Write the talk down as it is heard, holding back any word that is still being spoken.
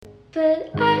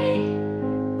But I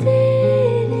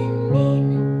didn't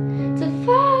mean to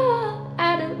fall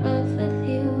out of love with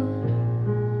you.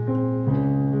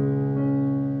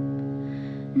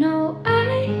 No,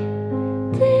 I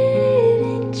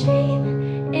didn't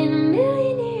dream in a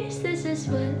million years this is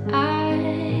what I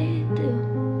do.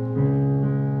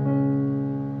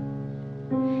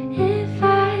 If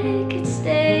I could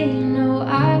stay, you know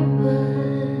I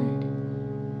would.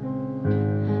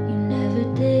 You never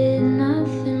did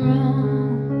nothing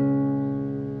wrong.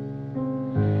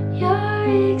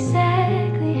 You're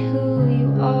exactly who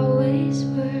you always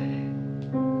were.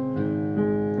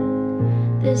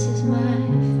 This is my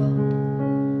fault.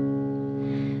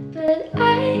 But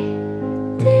I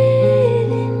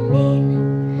didn't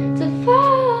mean to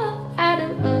fall out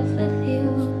of love with you.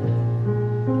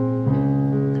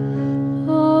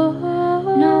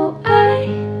 No, I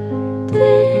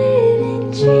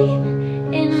didn't dream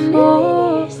in a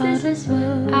million years this is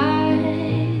what I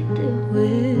do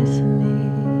with me.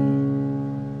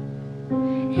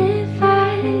 If I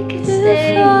could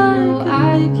stay, If I no, could I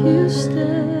make you would.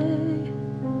 stay,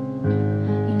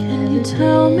 You can never you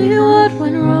tell did me what nothing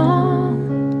went wrong?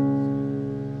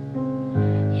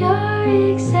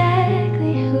 You're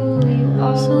exactly who you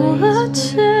So always I were.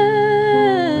 changed.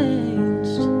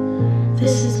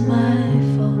 This is my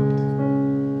fault.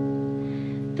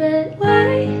 But I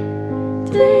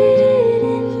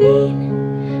didn't mean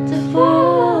to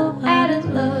fall out of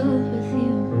love with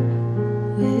you.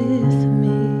 with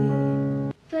me.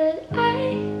 But I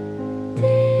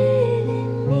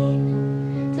didn't mean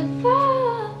to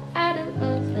fall out of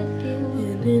love with you.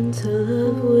 And into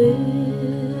love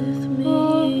with me.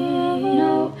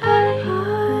 No, I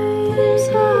I'm didn't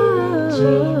dream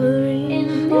sorry. in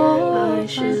a million I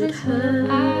years should this is what have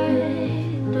I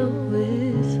do.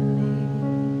 with me.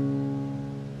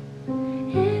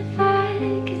 If I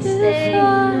could If stay, no,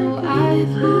 I I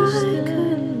would.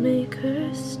 could make her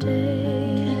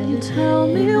stay, can you Never tell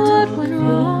me did what went nothing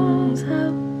wrong?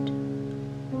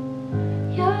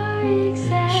 You're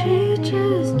exactly She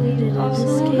just needed an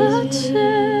escape. I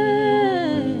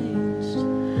changed.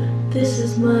 This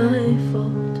is my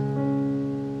fault.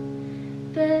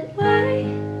 But I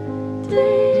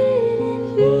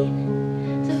didn't mean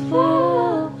to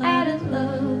fall out of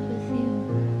love with you.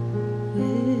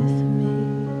 With me.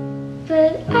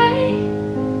 But I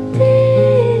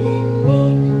didn't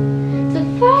mean to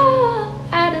fall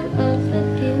out of love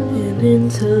with you. And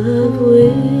into love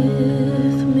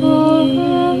with me.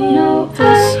 No,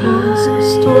 This is a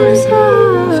story of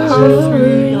how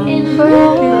free in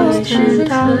babies million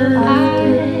turned out years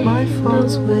after my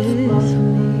faults with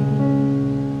me.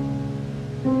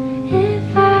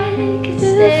 If I could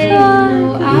stay,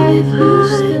 no, I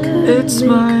would. It's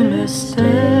my mistake.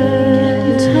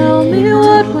 Can you tell me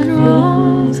what went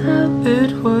wrong?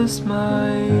 It was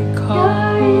my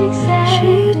call. You're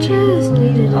exactly She just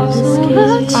needed an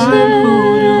escape. I'm who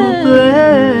you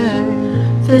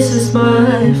blame. This is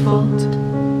my fault.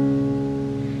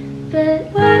 But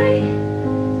I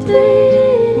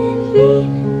didn't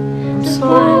mean I'm to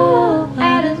sorry.